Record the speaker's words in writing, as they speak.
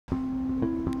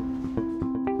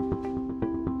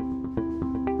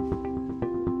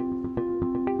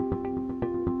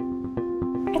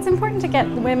It's important to get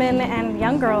women and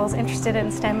young girls interested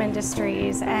in STEM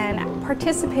industries and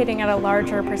participating at a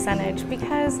larger percentage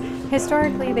because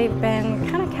historically they've been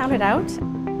kind of counted out.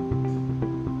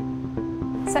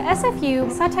 So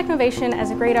SFU saw Technovation as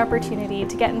a great opportunity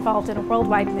to get involved in a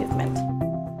worldwide movement.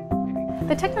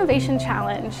 The Technovation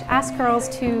Challenge asks girls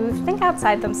to think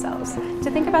outside themselves,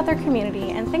 to think about their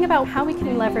community, and think about how we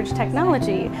can leverage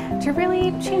technology to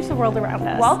really change the world around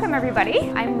us. Welcome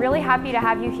everybody. I'm really happy to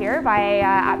have you here by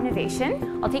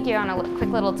Appnovation. I'll take you on a quick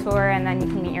little tour and then you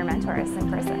can meet your mentors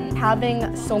in person.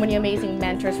 Having so many amazing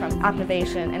mentors from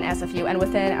Appnovation and SFU and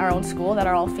within our own school that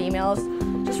are all females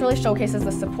just really showcases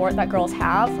the support that girls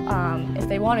have if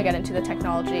they want to get into the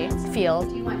technology field.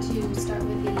 Do you want to start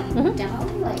with the demo,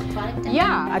 like product demo?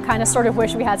 Yeah, I kind of sort of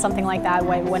wish we had something like that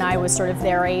when I was sort of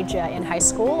their age in high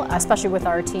school, especially with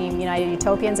our team United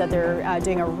Utopians, that they're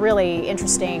doing a really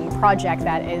interesting project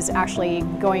that is actually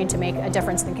going to make a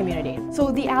difference in the community.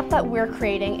 So the app that we're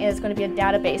creating is going to be a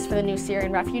database for the new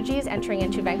Syrian refugees entering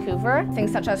into Vancouver.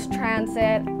 Things such as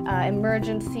transit,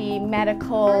 emergency,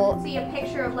 medical. See a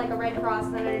picture of like a Red Cross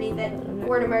and then underneath it,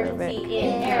 word emergency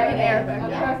in Arabic.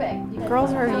 Perfect.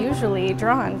 Girls are usually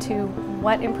drawn to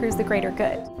what improves the greater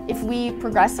good. If we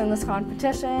progress in this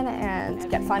competition and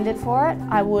get funded for it,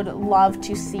 I would love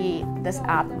to see this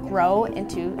app grow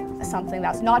into something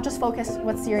that's not just focused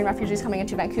with Syrian refugees coming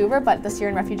into Vancouver, but the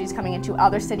Syrian refugees coming into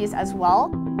other cities as well.